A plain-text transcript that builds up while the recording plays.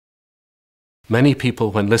Many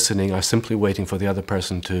people, when listening, are simply waiting for the other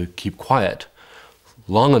person to keep quiet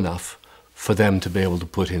long enough for them to be able to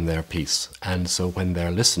put in their piece. And so when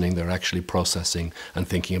they're listening, they're actually processing and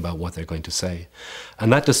thinking about what they're going to say.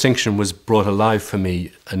 And that distinction was brought alive for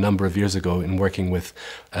me a number of years ago in working with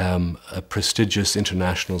a prestigious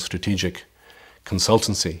international strategic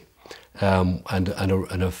consultancy and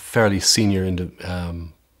a fairly senior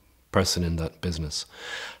person in that business.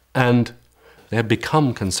 And they had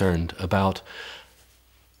become concerned about,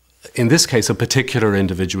 in this case, a particular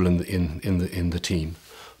individual in the team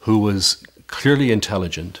who was clearly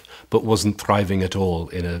intelligent but wasn't thriving at all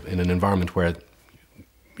in an environment where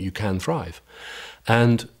you can thrive.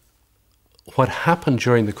 And what happened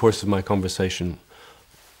during the course of my conversation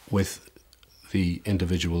with the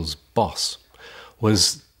individual's boss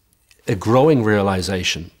was a growing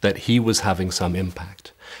realization that he was having some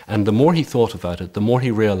impact. And the more he thought about it, the more he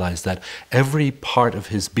realized that every part of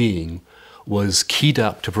his being was keyed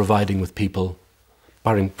up to providing people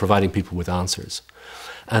with answers.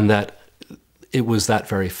 And that it was that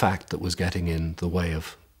very fact that was getting in the way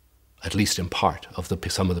of, at least in part, of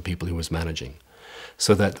some of the people he was managing.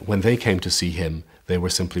 So that when they came to see him, they were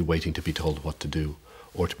simply waiting to be told what to do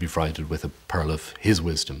or to be provided with a pearl of his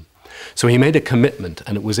wisdom. So he made a commitment,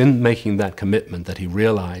 and it was in making that commitment that he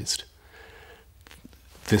realized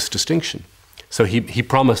this distinction. So he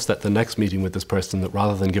promised that the next meeting with this person, that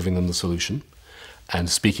rather than giving them the solution and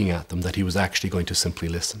speaking at them, that he was actually going to simply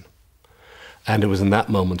listen. And it was in that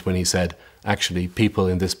moment when he said, actually, people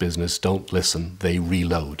in this business don't listen, they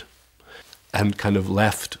reload. And kind of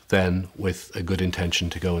left then with a good intention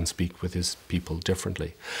to go and speak with his people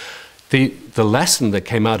differently. The lesson that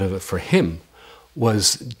came out of it for him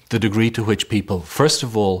was the degree to which people, first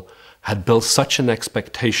of all, had built such an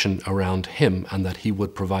expectation around him and that he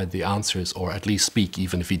would provide the answers, or at least speak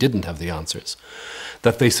even if he didn't have the answers,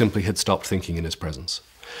 that they simply had stopped thinking in his presence.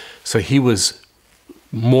 So he was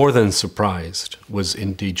more than surprised, was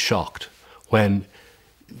indeed shocked, when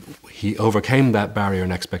he overcame that barrier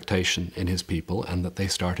and expectation in his people and that they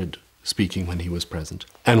started speaking when he was present.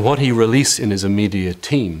 And what he released in his immediate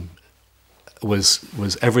team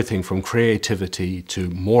was everything from creativity to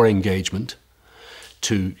more engagement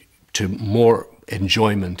to more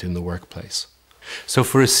enjoyment in the workplace. So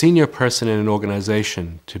for a senior person in an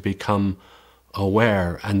organization to become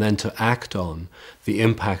aware and then to act on the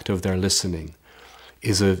impact of their listening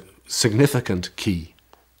is a significant key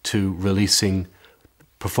to releasing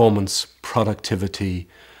performance, productivity,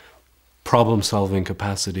 problem-solving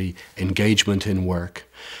capacity, engagement in work.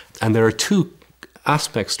 And there are two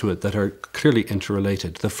aspects to it that are clearly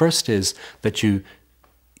interrelated. The first is that you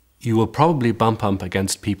will probably bump up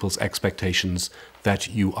against people's expectations that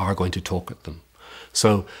you are going to talk at them.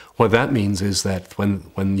 So what that means is that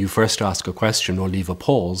when you first ask a question or leave a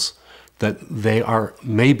pause, that they are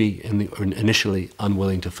maybe initially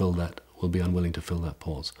unwilling to fill that, will be unwilling to fill that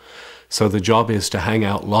pause. So the job is to hang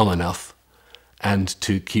out long enough and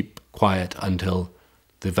to keep quiet until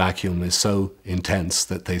the vacuum is so intense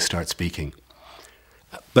that they start speaking.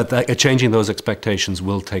 But changing those expectations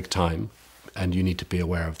will take time, and you need to be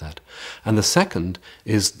aware of that. And the second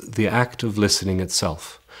is the act of listening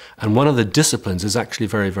itself. And one of the disciplines is actually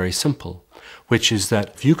very, very simple, which is that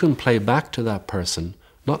if you can play back to that person,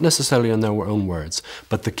 not necessarily in their own words,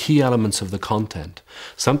 but the key elements of the content,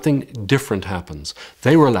 something different happens.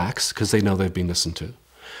 They relax because they know they've been listened to.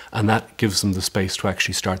 And that gives them the space to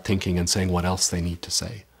actually start thinking and saying what else they need to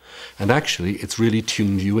say. And actually, it's really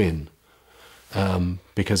tuned you in.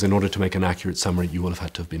 Because in order to make an accurate summary, you will have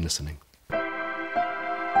had to have been listening.